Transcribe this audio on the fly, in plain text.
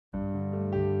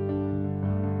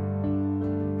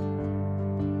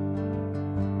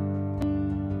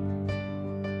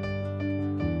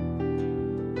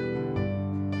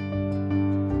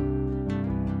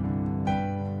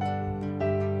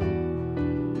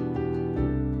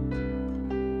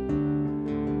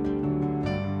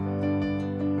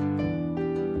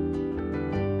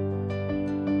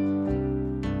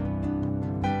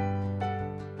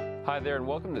there, and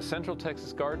welcome to Central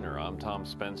Texas Gardener. I'm Tom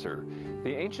Spencer.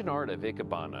 The ancient art of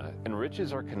Ikebana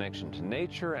enriches our connection to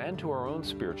nature and to our own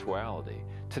spirituality.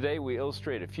 Today we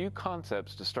illustrate a few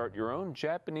concepts to start your own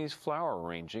Japanese flower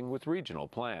arranging with regional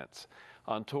plants.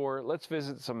 On tour, let's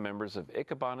visit some members of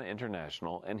Ikebana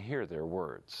International and hear their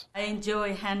words. I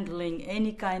enjoy handling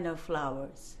any kind of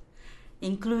flowers,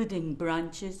 including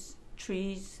branches,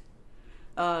 trees.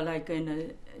 Like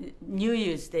in New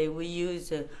Year's Day, we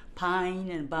use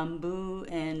pine and bamboo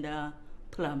and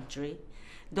plum tree.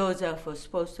 Those are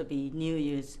supposed to be New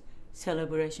Year's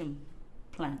celebration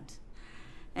plants.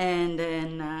 And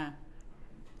then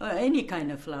any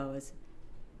kind of flowers.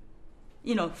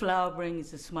 You know, flower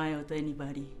brings a smile to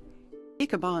anybody.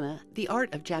 Ikebana, the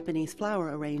art of Japanese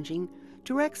flower arranging,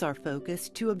 directs our focus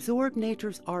to absorb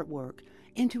nature's artwork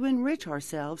and to enrich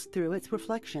ourselves through its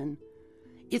reflection.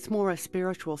 It's more a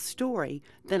spiritual story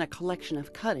than a collection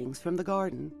of cuttings from the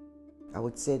garden. I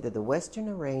would say that the Western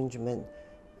arrangement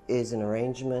is an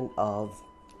arrangement of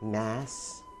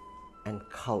mass and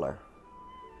color.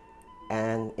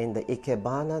 And in the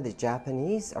Ikebana, the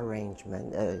Japanese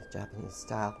arrangement, Japanese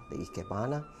style, the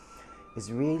Ikebana,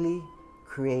 is really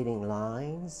creating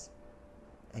lines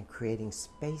and creating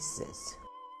spaces.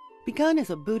 Begun as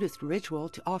a Buddhist ritual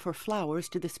to offer flowers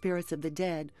to the spirits of the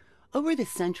dead, over the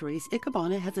centuries,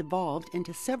 Ikebana has evolved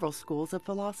into several schools of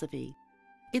philosophy.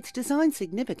 Its design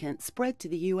significance spread to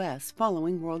the U.S.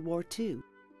 following World War II.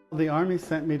 The Army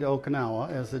sent me to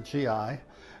Okinawa as a GI,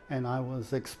 and I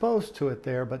was exposed to it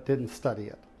there but didn't study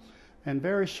it. And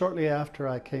very shortly after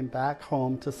I came back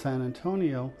home to San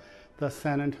Antonio, the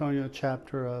San Antonio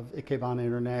chapter of Ikebana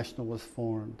International was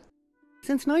formed.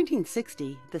 Since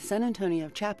 1960, the San Antonio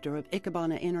chapter of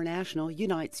Ikebana International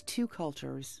unites two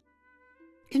cultures.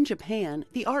 In Japan,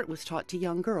 the art was taught to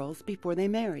young girls before they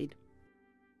married.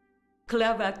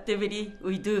 Club activity,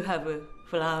 we do have a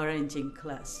flower arranging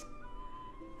class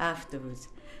afterwards.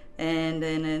 And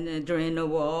then during the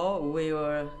war, we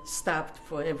were stopped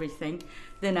for everything.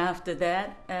 Then after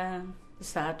that,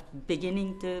 start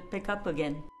beginning to pick up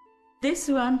again. This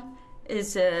one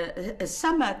is a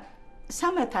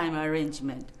summertime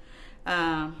arrangement.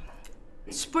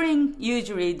 Spring,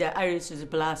 usually the irises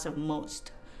blossom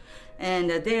most.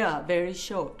 And they are very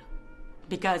short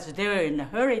because they're in a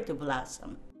hurry to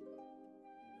blossom.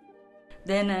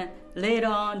 Then later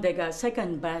on, they got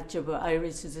second batch of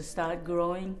irises start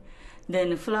growing. Then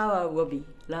the flower will be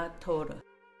a lot taller.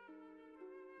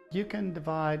 You can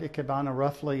divide Ikebana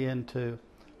roughly into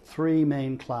three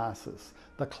main classes.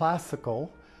 The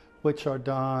classical, which are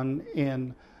done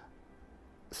in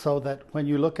so that when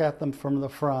you look at them from the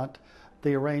front,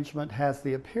 the arrangement has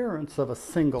the appearance of a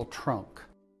single trunk.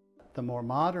 The more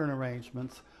modern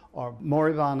arrangements are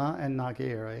moribana and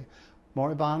nagare.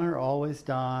 Moribana are always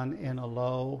done in a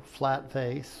low, flat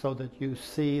vase so that you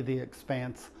see the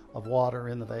expanse of water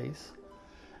in the vase.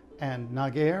 And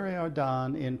nagare are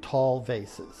done in tall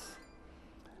vases.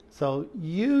 So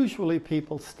usually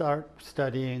people start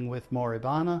studying with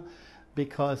moribana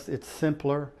because it's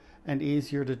simpler and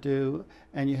easier to do,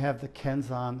 and you have the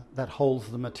kenzan that holds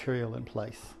the material in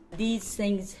place. These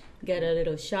things get a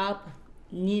little sharp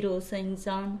needle things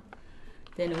on.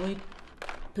 Then we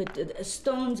put the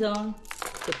stones on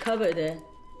to cover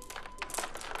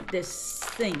this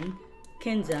thing,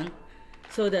 kenzan,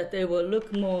 so that they will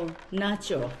look more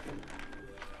natural.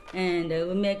 And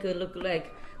we make it look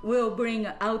like we'll bring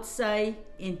outside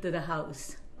into the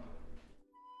house.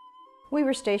 We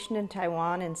were stationed in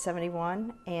Taiwan in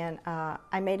 '71, and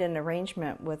I made an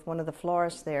arrangement with one of the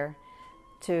florists there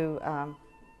to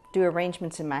do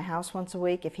arrangements in my house once a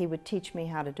week if he would teach me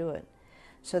how to do it.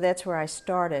 So that's where I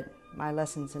started my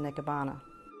lessons in Ikebana.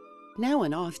 Now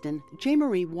in Austin, J.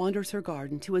 Marie wanders her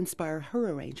garden to inspire her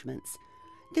arrangements.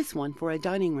 This one for a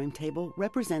dining room table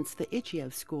represents the Ichio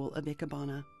school of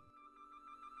Ikebana.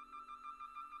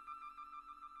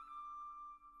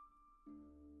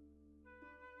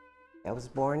 I was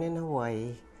born in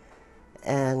Hawaii,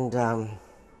 and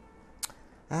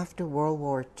after World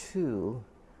War II,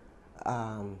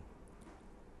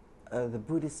 the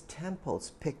Buddhist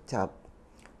temples picked up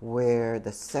where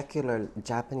the secular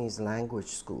Japanese language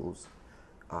schools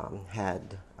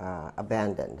had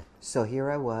abandoned. So here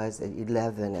I was at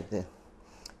 11 at the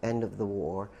end of the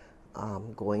war,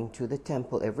 going to the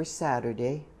temple every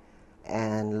Saturday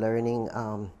and learning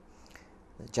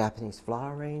Japanese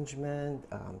flower arrangement,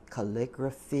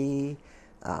 calligraphy,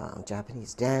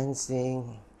 Japanese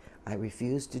dancing. I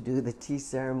refused to do the tea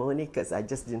ceremony because I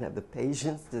just didn't have the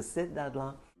patience to sit that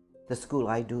long. The school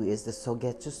I do is the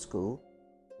Sogetsu school.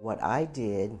 What I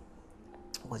did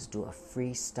was do a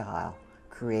freestyle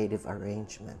creative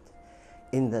arrangement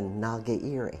in the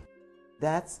Nage-ire.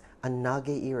 That's a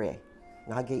nageire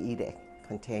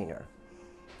container.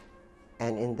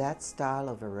 And in that style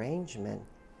of arrangement,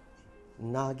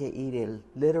 nageire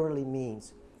literally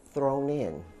means thrown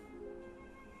in.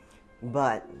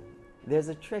 But there's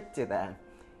a trick to that.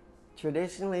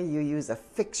 Traditionally, you use a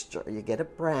fixture. You get a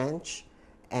branch,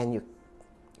 and you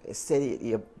say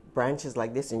your branch is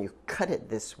like this, and you cut it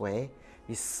this way.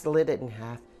 You slit it in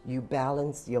half. You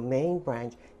balance your main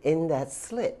branch in that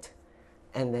slit,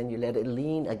 and then you let it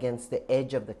lean against the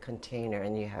edge of the container,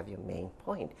 and you have your main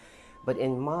point. But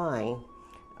in mine,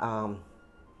 I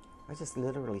just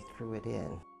literally threw it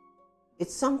in.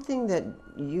 It's something that,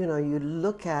 you know, you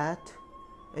look at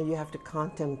and you have to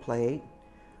contemplate.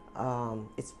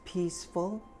 It's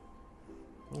peaceful,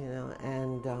 you know,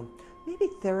 and maybe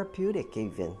therapeutic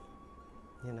even.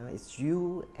 You know, it's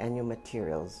you and your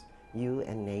materials, you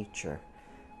and nature,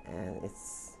 and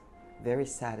it's very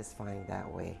satisfying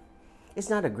that way. It's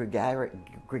not a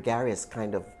gregarious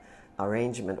kind of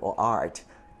arrangement or art.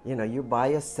 You know, you're by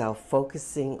yourself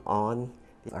focusing on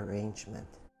the arrangement.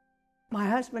 My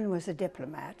husband was a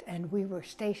diplomat, and we were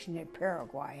stationed in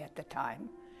Paraguay at the time.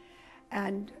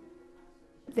 And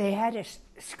they had a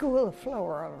school of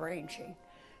floral arranging.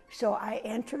 So I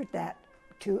entered that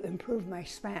to improve my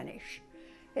Spanish.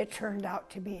 It turned out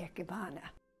to be Ikebana.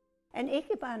 And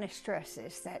Ikebana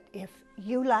stresses that if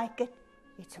you like it,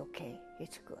 it's okay,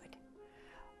 it's good.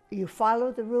 You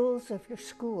follow the rules of your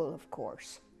school, of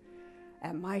course.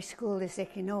 And my school is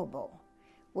Ikenobo,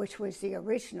 which was the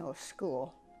original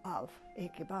school of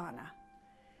Ikebana.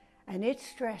 And it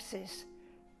stresses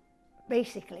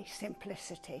basically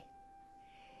simplicity.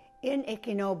 In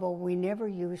Ikenobo, we never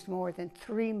used more than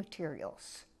 3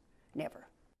 materials, never.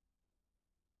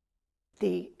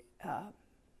 The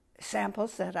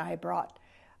samples that I brought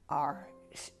are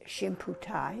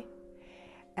shimputai,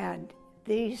 and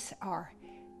these are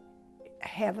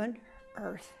heaven,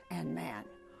 earth, and man,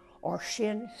 or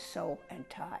shin, so, and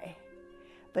tai.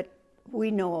 But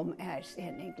we know them as,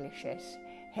 in English, as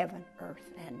heaven,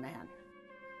 earth, and man.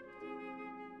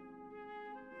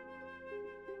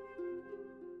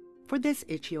 For this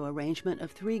Ichio arrangement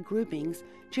of 3 groupings,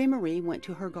 J. Marie went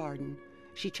to her garden.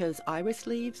 She chose iris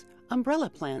leaves, umbrella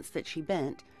plants that she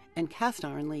bent, and cast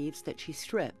iron leaves that she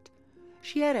stripped.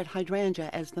 She added hydrangea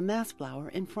as the mass flower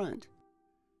in front.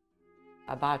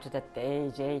 About that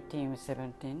age 18 or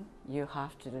 17, you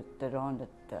have to learn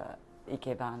the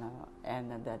Ikebana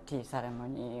and the tea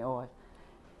ceremony or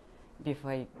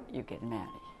before you get married.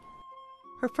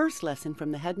 Her first lesson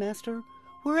from the headmaster: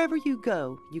 wherever you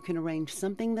go, you can arrange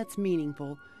something that's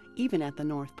meaningful, even at the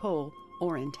North Pole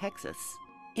or in Texas.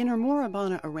 In her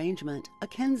Moribana arrangement, a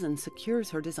Kenzan secures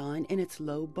her design in its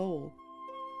low bowl.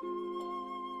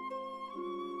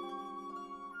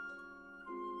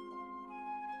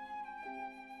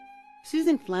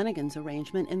 Susan Flanagan's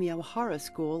arrangement in the O'Hara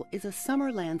School is a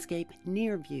summer landscape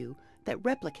near view that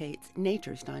replicates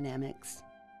nature's dynamics.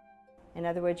 In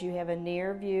other words, you have a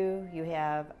near view, you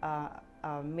have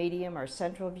a medium or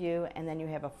central view, and then you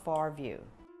have a far view.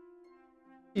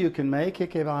 You can make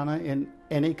Ikebana in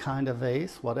any kind of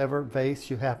vase, whatever vase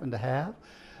you happen to have,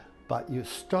 but you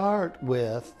start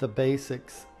with the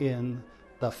basics in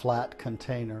the flat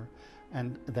container,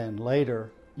 and then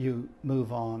later you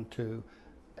move on to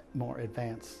more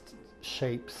advanced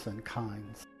shapes and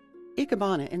kinds.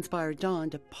 Ikebana inspired Dawn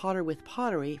to potter with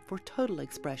pottery for total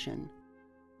expression.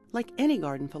 Like any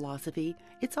garden philosophy,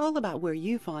 it's all about where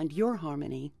you find your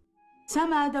harmony.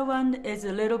 Some other one is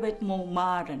a little bit more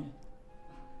modern.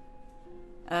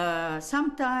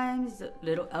 Sometimes a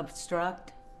little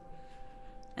abstract,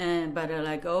 but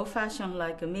like old-fashioned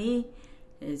like me,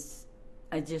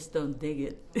 I just don't dig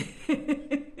it.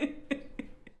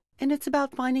 And it's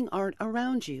about finding art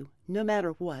around you, no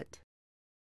matter what.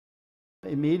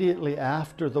 Immediately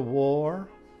after the war,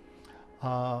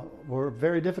 were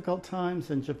very difficult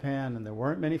times in Japan, and there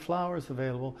weren't many flowers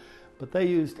available, but they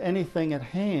used anything at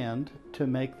hand to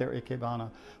make their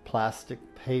Ikebana: plastic,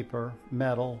 paper,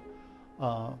 metal,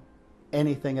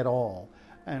 anything at all.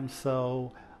 And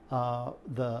so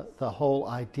the whole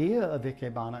idea of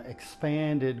Ikebana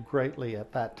expanded greatly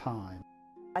at that time.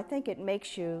 I think it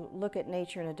makes you look at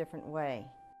nature in a different way.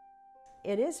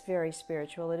 It is very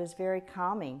spiritual, it is very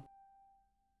calming.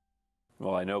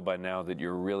 Well, I know by now that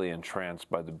you're really entranced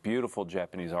by the beautiful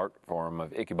Japanese art form of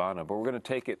Ikebana, but we're going to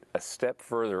take it a step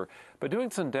further by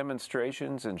doing some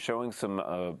demonstrations and showing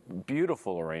some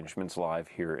beautiful arrangements live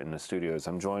here in the studios.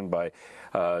 I'm joined by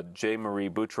J. Marie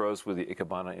Buttross with the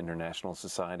Ikebana International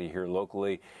Society here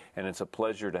locally, and it's a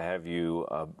pleasure to have you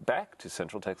back to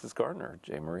Central Texas Gardener,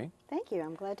 J. Marie. Thank you.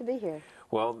 I'm glad to be here.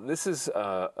 Well, this is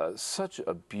such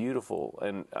a beautiful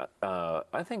and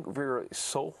I think very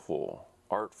soulful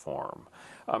art form.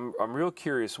 I'm real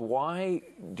curious, why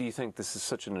do you think this is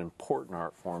such an important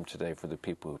art form today for the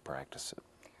people who practice it?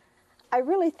 I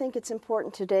really think it's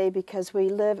important today because we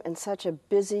live in such a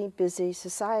busy, busy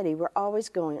society. We're always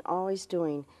going, always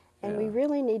doing, and we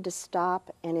really need to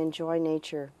stop and enjoy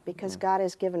nature because God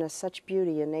has given us such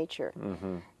beauty in nature.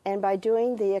 And by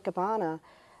doing the Ikebana,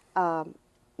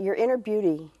 your inner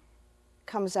beauty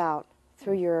comes out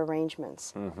through your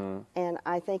arrangements. And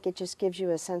I think it just gives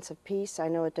you a sense of peace. I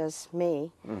know it does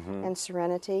me, and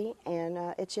serenity, and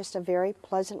it's just a very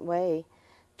pleasant way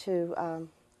to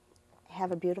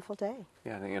have a beautiful day.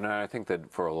 Yeah, you know, I think that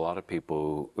for a lot of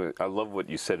people, I love what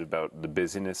you said about the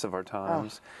busyness of our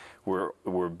times.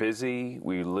 We're busy,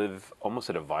 we live almost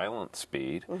at a violent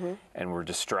speed, and we're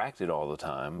distracted all the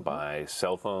time by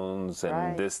cell phones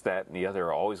and this, that, and the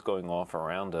other always going off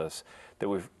around us, that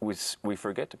we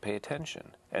forget to pay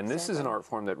attention. And this is an art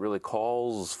form that really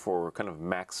calls for kind of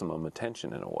maximum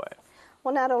attention in a way.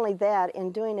 Well, not only that,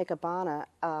 in doing Ikebana,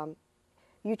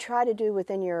 you try to do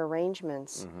within your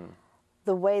arrangements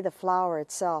the way the flower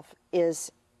itself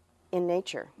is in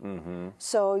nature.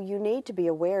 So you need to be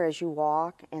aware as you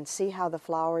walk and see how the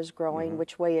flower is growing,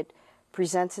 which way it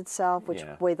presents itself, which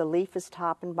way the leaf is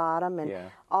top and bottom, and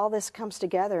all this comes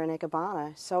together in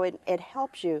Ikebana. So it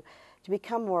helps you to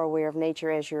become more aware of nature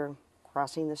as you're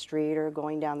crossing the street or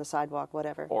going down the sidewalk,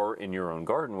 whatever. Or in your own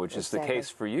garden, which is the case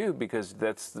for you because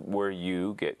that's where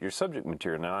you get your subject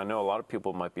material. Now, I know a lot of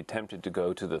people might be tempted to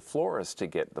go to the florist to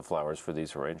get the flowers for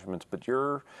these arrangements, but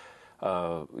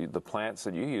the plants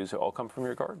that you use all come from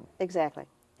your garden. Exactly,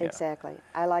 exactly.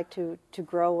 I like to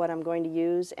grow what I'm going to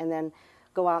use and then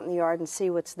go out in the yard and see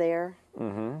what's there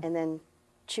and then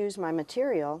choose my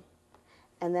material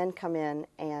and then come in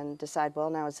and decide,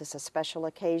 well, now is this a special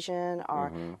occasion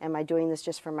or am I doing this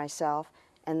just for myself,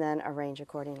 and then arrange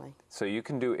accordingly. So you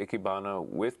can do Ikebana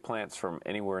with plants from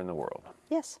anywhere in the world?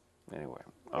 Yes. Anywhere.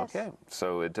 Okay.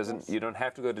 So it doesn't. You don't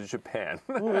have to go to Japan.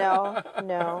 No,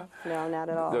 not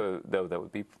at all. Though that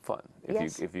would be fun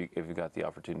if you got the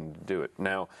opportunity to do it.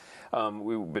 Now,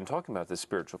 we've been talking about this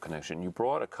spiritual connection. You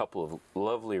brought a couple of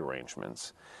lovely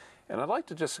arrangements, and I'd like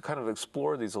to just kind of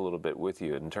explore these a little bit with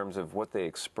you in terms of what they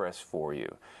express for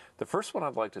you. The first one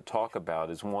I'd like to talk about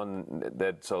is one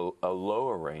that's a low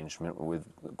arrangement with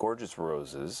gorgeous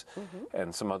roses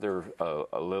and some other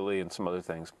a lily and some other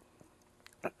things.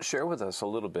 Share with us a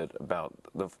little bit about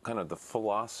the kind of the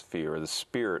philosophy or the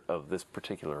spirit of this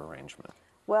particular arrangement.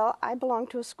 Well, I belong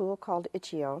to a school called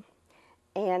Ichio,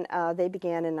 and they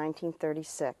began in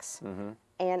 1936.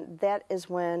 And that is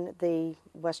when the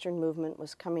Western movement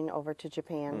was coming over to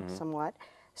Japan somewhat.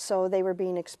 So they were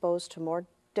being exposed to more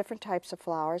different types of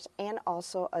flowers and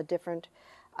also a different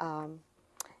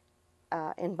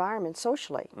environment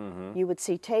socially. You would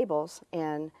see tables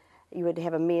and you would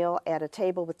have a meal at a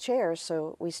table with chairs,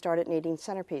 so we started needing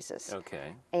centerpieces.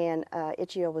 Okay. And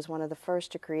Ichio was one of the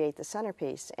first to create the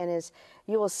centerpiece. And as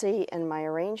you will see in my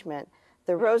arrangement,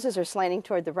 the roses are slanting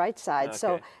toward the right side,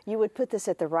 so you would put this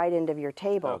at the right end of your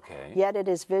table. Yet it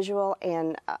is visual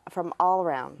and from all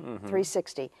around,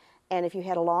 360. And if you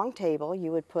had a long table,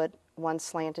 you would put one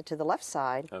slanted to the left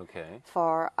side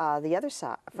for the other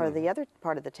side, for the other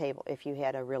part of the table. If you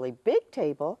had a really big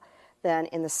table, then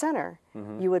in the center,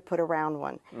 you would put a round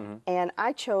one. And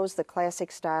I chose the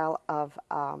classic style of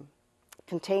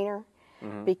container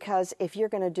because if you're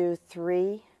going to do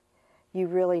three, you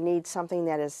really need something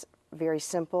that is very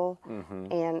simple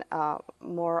and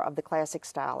more of the classic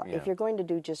style. If you're going to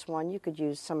do just one, you could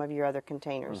use some of your other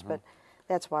containers, but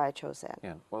that's why I chose that.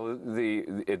 Yeah, well,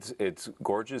 it's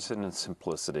gorgeous in its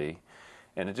simplicity,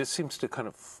 and it just seems to kind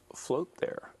of float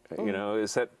there. You know,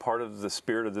 is that part of the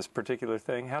spirit of this particular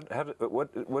thing? What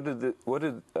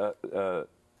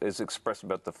is expressed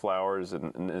about the flowers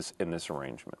in this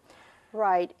arrangement?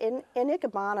 Right. In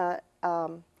Ikebana,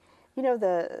 you know,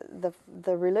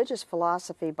 the religious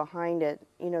philosophy behind it,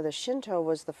 you know, the Shinto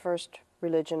was the first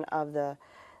religion of the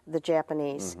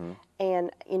Japanese.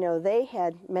 And, you know, they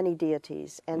had many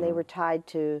deities, and they were tied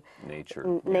to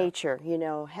nature, you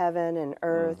know, heaven and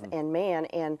earth and man.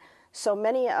 And so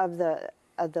many of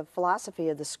the philosophy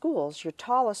of the schools, your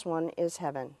tallest one is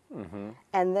heaven.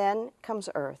 And then comes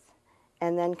earth.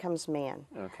 and then comes man.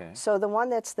 Okay. So the one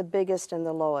that's the biggest and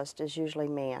the lowest is usually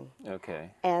man.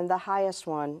 Okay. And the highest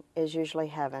one is usually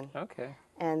heaven. Okay.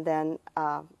 And then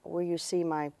where you see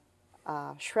my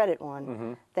shredded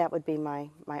one, that would be my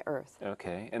earth.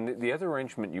 Okay. And the other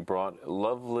arrangement you brought,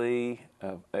 lovely,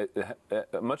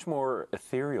 a much more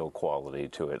ethereal quality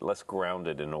to it, less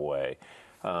grounded in a way.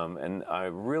 And I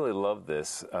really love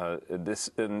this. This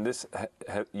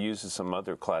uses some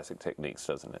other classic techniques,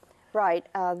 doesn't it? Right.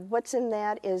 What's in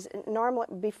that is normally,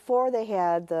 before they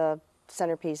had the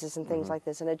centerpieces and things like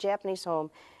this, in a Japanese home,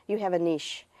 you have a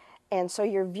niche. And so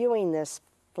you're viewing this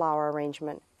flower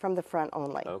arrangement from the front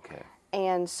only. Okay.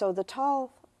 And so the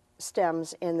tall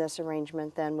stems in this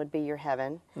arrangement then would be your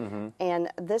heaven. And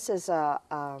this is a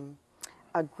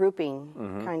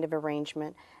grouping kind of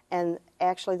arrangement. And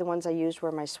actually the ones I used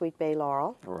were my sweet bay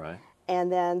laurel. Right.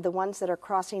 And then the ones that are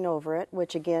crossing over it,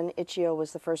 which again, Ichio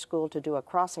was the first school to do a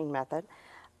crossing method.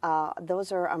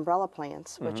 Those are umbrella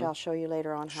plants, which I'll show you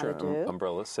later on how to do.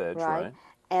 Umbrella sedge, right.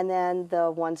 And then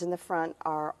the ones in the front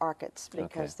are orchids,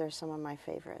 because they're some of my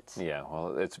favorites. Yeah,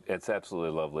 well, it's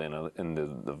absolutely lovely, and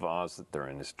the vase that they're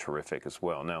in is terrific as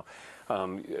well. Now,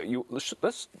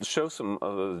 let's show some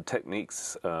of the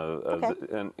techniques.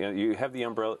 And you have the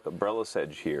umbrella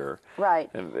sedge here.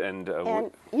 Right. And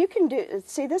you can do,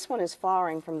 see, this one is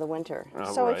flowering from the winter.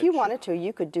 So if you wanted to,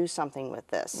 you could do something with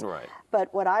this. Right.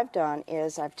 But what I've done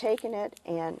is I've taken it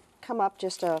and come up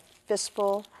just a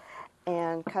fistful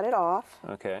and cut it off.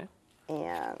 Okay.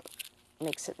 And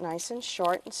makes it nice and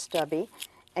short and stubby.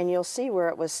 And you'll see where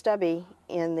it was stubby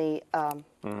in the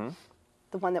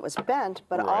one that was bent,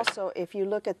 but also if you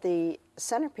look at the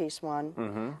centerpiece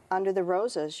one, under the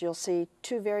roses, you'll see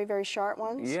two very, very short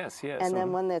ones. Yes, yes. And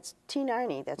then one that's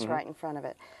T90 that's right in front of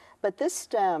it. But this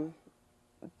stem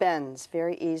bends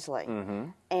very easily.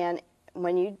 And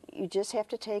when you just have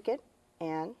to take it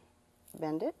and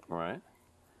bend it. Right.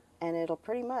 And it'll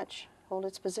pretty much hold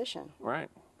its position. Right.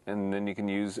 And then you can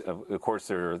use, of course,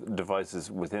 there are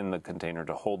devices within the container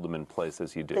to hold them in place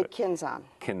as you do the it. Kinzon.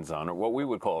 Kinzon, or what we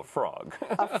would call a frog.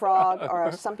 A frog,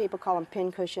 or some people call them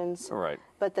pin cushions. Right.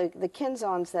 But the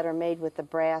Kinzons that are made with the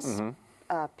brass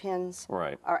pins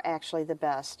are actually the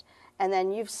best. And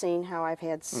then you've seen how I've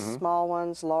had small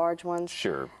ones, large ones.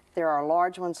 Sure. There are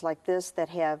large ones like this that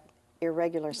have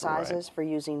irregular sizes for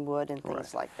using wood and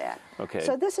things like that. Okay.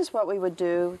 So this is what we would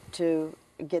do to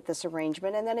get this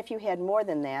arrangement. And then if you had more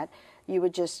than that, you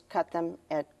would just cut them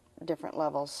at different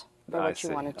levels for what you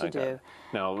wanted to do.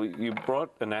 Now, you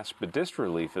brought an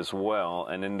aspidistra leaf as well,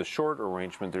 and in the short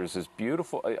arrangement, there's this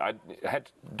beautiful, I had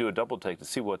to do a double take to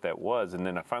see what that was, and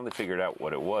then I finally figured out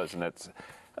what it was, and that's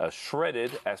a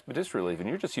shredded aspidistra leaf, and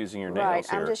you're just using your nails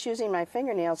here. Right, I'm just using my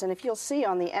fingernails, and if you'll see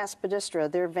on the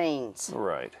aspidistra, they're veins.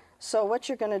 Right. So what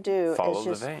you're going to do is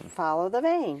just follow the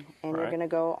vein, and you're going to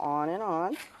go on,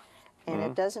 and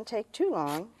it doesn't take too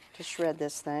long to shred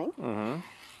this thing.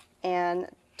 And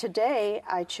today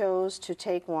I chose to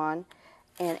take one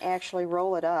and actually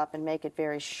roll it up and make it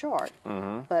very short.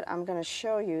 But I'm going to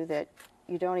show you that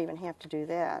you don't even have to do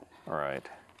that. All right.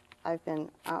 I've been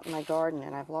out in my garden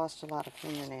and I've lost a lot of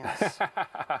fingernails.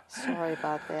 Sorry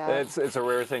about that. It's a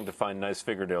rare thing to find nice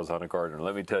fingernails on a garden.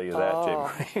 Let me tell you that, Jane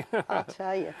Marie. I'll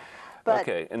tell you. But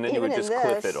okay, and then you would just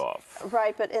clip it off.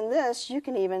 Right, but in this, you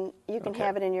can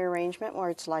have it in your arrangement where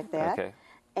it's like that. Okay.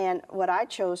 And what I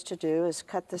chose to do is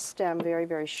cut the stem very,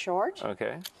 very short.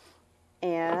 Okay.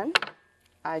 And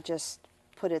I just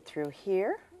put it through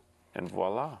here. And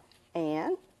voila.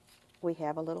 And we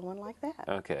have a little one like that.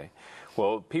 Okay.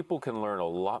 Well, people can learn a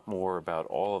lot more about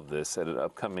all of this at an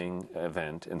upcoming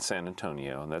event in San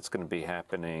Antonio, and that's going to be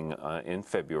happening in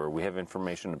February. We have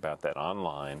information about that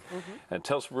online. And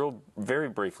tell us very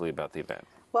briefly about the event.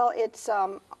 Well, it's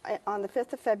on the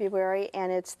 5th of February,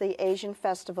 and it's the Asian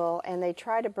Festival, and they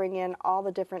try to bring in all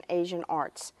the different Asian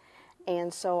arts.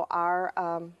 And so our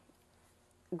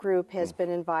group has been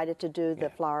invited to do the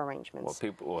flower arrangements.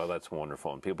 Well, that's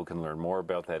wonderful, and people can learn more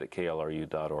about that at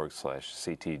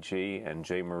klru.org/CTG. And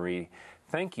Jane Marie,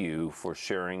 thank you for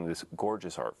sharing this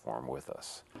gorgeous art form with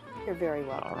us. You're very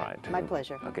welcome. All right. My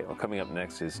pleasure. Okay, well, coming up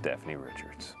next is Daphne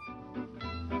Richards.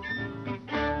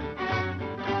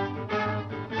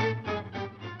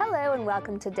 Hello and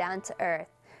welcome to Down to Earth.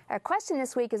 Our question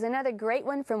this week is another great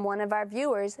one from one of our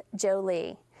viewers,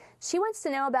 Jolie. She wants to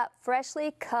know about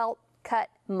freshly cut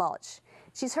mulch.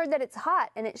 She's heard that it's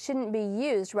hot and it shouldn't be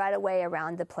used right away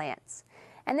around the plants.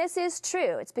 And this is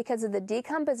true. It's because of the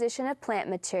decomposition of plant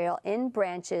material in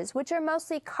branches, which are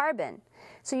mostly carbon.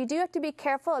 So you do have to be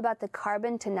careful about the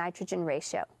carbon to nitrogen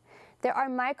ratio. There are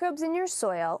microbes in your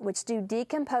soil which do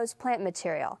decompose plant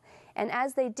material, And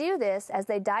as they do this, as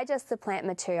they digest the plant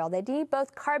material, they need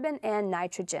both carbon and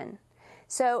nitrogen.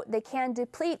 So they can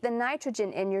deplete the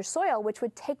nitrogen in your soil, which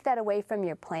would take that away from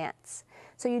your plants.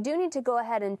 So you do need to go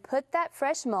ahead and put that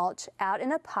fresh mulch out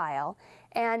in a pile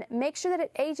and make sure that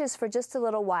it ages for just a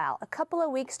little while. A couple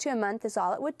of weeks to a month is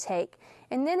all it would take,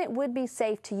 and then it would be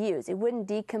safe to use. It wouldn't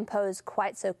decompose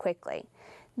quite so quickly.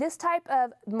 This type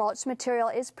of mulch material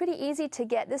is pretty easy to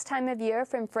get this time of year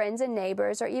from friends and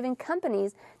neighbors or even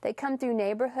companies that come through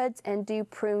neighborhoods and do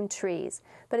prune trees.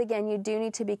 But again, you do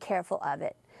need to be careful of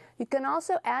it. You can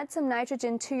also add some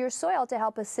nitrogen to your soil to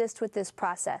help assist with this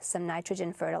process, some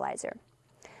nitrogen fertilizer.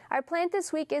 Our plant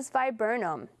this week is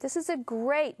viburnum. This is a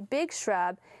great big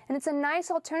shrub, and it's a nice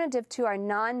alternative to our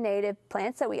non-native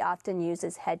plants that we often use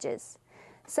as hedges.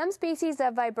 Some species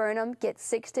of viburnum get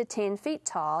 6 to 10 feet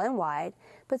tall and wide,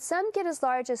 but some get as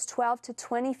large as 12 to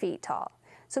 20 feet tall.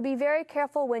 So be very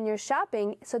careful when you're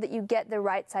shopping so that you get the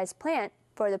right size plant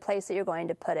for the place that you're going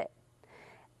to put it.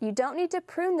 You don't need to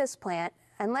prune this plant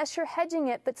unless you're hedging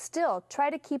it, but still try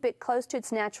to keep it close to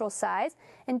its natural size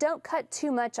and don't cut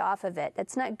too much off of it.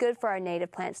 That's not good for our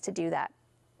native plants to do that.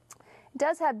 It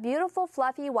does have beautiful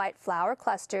fluffy white flower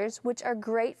clusters, which are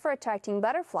great for attracting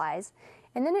butterflies.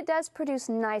 And then it does produce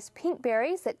nice pink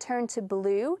berries that turn to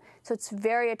blue, so it's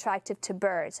very attractive to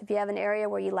birds. If you have an area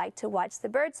where you like to watch the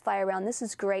birds fly around, this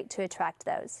is great to attract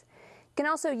those. You can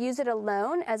also use it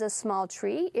alone as a small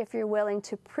tree if you're willing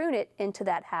to prune it into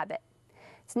that habit.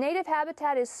 Its native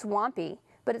habitat is swampy,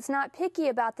 but it's not picky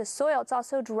about the soil. It's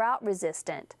also drought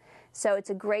resistant, so it's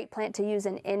a great plant to use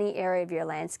in any area of your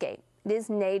landscape. It is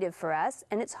native for us,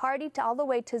 and it's hardy all the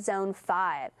way to zone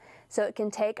 5, so it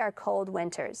can take our cold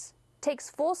winters. Takes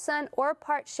full sun or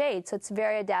part shade, so it's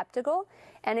very adaptable,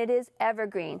 and it is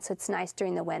evergreen, so it's nice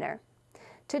during the winter.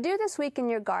 To do this week in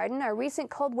your garden, our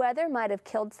recent cold weather might have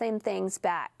killed some things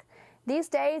back. These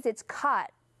days it's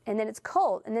hot, and then it's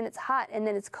cold, and then it's hot, and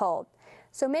then it's cold.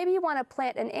 So maybe you want to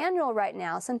plant an annual right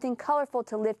now, something colorful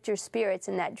to lift your spirits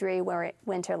in that dreary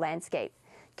winter landscape.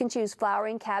 You can choose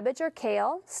flowering cabbage or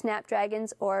kale,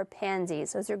 snapdragons, or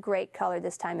pansies. Those are great color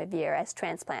this time of year as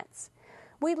transplants.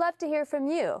 We'd love to hear from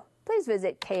you. Please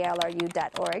visit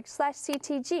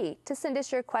klru.org/CTG to send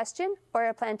us your question or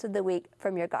a plant of the week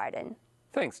from your garden.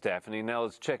 Thanks, Daphne. Now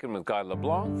let's check in with Guy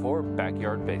LeBlanc for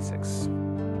Backyard Basics.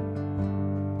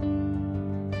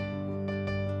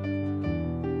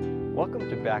 Welcome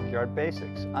to Backyard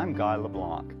Basics. I'm Guy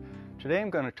LeBlanc. Today I'm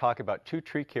going to talk about 2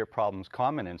 tree care problems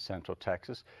common in Central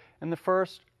Texas, and the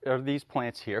first are these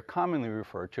plants here, commonly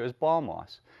referred to as ball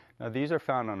moss. Now, these are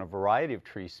found on a variety of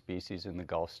tree species in the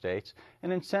Gulf states,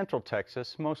 and in Central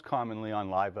Texas, most commonly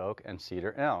on live oak and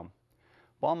cedar elm.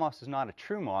 Ball moss is not a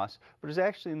true moss, but is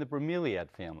actually in the bromeliad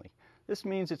family. This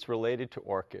means it's related to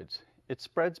orchids. It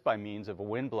spreads by means of a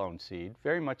wind-blown seed,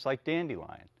 very much like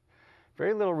dandelion.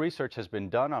 Very little research has been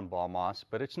done on ball moss,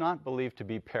 but it's not believed to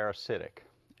be parasitic.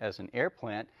 As an air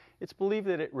plant, it's believed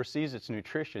that it receives its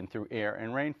nutrition through air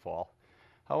and rainfall.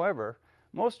 However,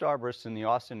 most arborists in the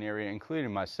Austin area,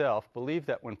 including myself, believe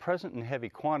that when present in heavy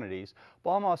quantities,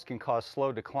 ball moss can cause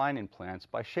slow decline in plants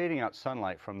by shading out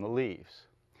sunlight from the leaves.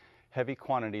 Heavy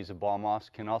quantities of ball moss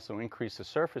can also increase the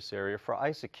surface area for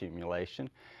ice accumulation,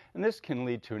 and this can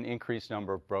lead to an increased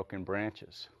number of broken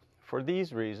branches. For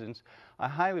these reasons, I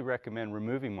highly recommend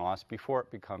removing moss before it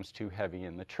becomes too heavy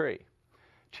in the tree.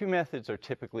 2 methods are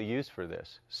typically used for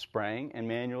this: spraying and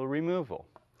manual removal.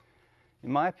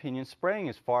 In my opinion, spraying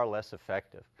is far less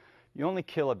effective. You only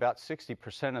kill about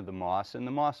 60% of the moss, and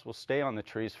the moss will stay on the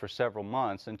trees for several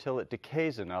months until it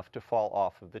decays enough to fall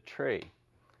off of the tree.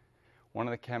 One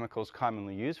of the chemicals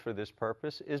commonly used for this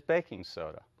purpose is baking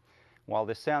soda. While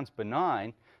this sounds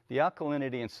benign, the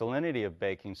alkalinity and salinity of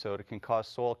baking soda can cause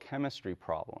soil chemistry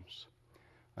problems.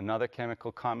 Another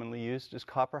chemical commonly used is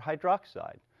copper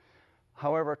hydroxide.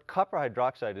 However, copper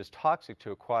hydroxide is toxic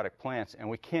to aquatic plants, and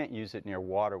we can't use it near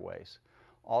waterways.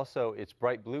 Also, its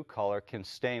bright blue color can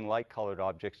stain light-colored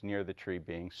objects near the tree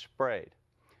being sprayed.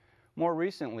 More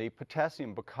recently,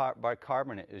 potassium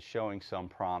bicarbonate is showing some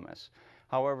promise.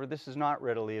 However, this is not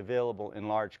readily available in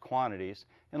large quantities,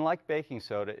 and like baking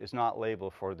soda, is not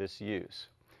labeled for this use.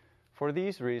 For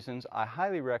these reasons, I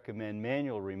highly recommend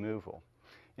manual removal.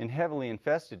 In heavily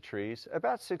infested trees,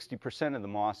 about 60% of the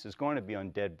moss is going to be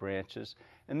on dead branches,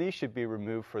 and these should be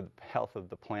removed for the health of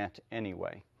the plant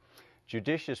anyway.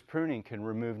 Judicious pruning can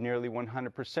remove nearly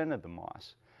 100% of the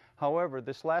moss. However,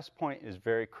 this last point is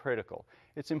very critical.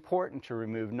 It's important to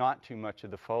remove not too much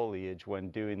of the foliage when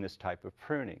doing this type of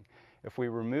pruning. If we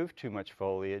remove too much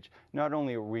foliage, not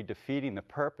only are we defeating the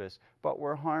purpose, but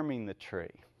we're harming the tree.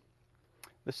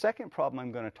 The second problem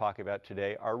I'm going to talk about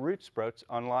today are root sprouts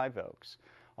on live oaks.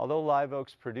 Although live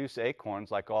oaks produce acorns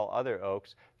like all other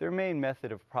oaks, their main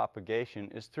method of propagation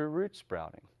is through root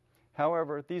sprouting.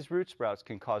 However, these root sprouts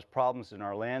can cause problems in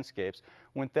our landscapes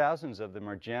when thousands of them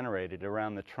are generated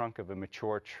around the trunk of a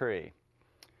mature tree.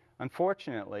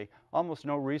 Unfortunately, almost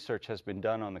no research has been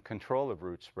done on the control of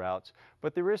root sprouts,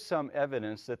 but there is some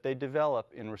evidence that they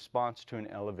develop in response to an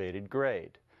elevated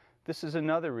grade. This is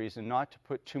another reason not to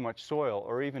put too much soil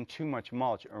or even too much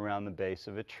mulch around the base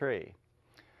of a tree.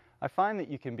 I find that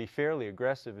you can be fairly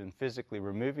aggressive in physically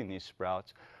removing these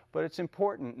sprouts, but it's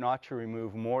important not to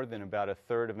remove more than about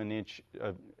 1/3 of an inch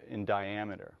in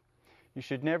diameter. You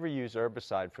should never use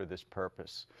herbicide for this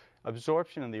purpose.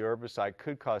 Absorption of the herbicide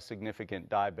could cause significant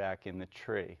dieback in the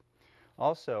tree.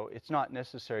 Also, it's not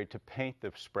necessary to paint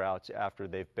the sprouts after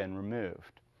they've been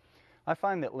removed. I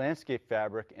find that landscape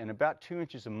fabric and about 2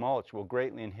 inches of mulch will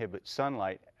greatly inhibit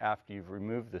sunlight after you've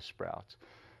removed the sprouts.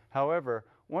 However,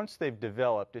 once they've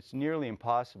developed, it's nearly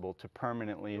impossible to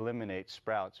permanently eliminate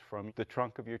sprouts from the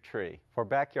trunk of your tree. For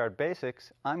Backyard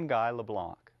Basics, I'm Guy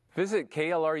LeBlanc. Visit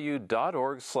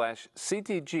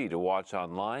klru.org/CTG to watch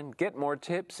online, get more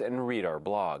tips, and read our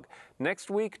blog.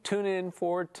 Next week, tune in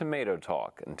for Tomato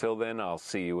Talk. Until then, I'll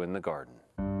see you in the garden.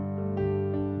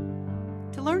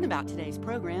 To learn about today's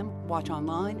program, watch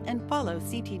online, and follow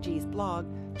CTG's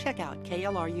blog, check out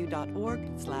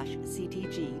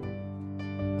klru.org/CTG.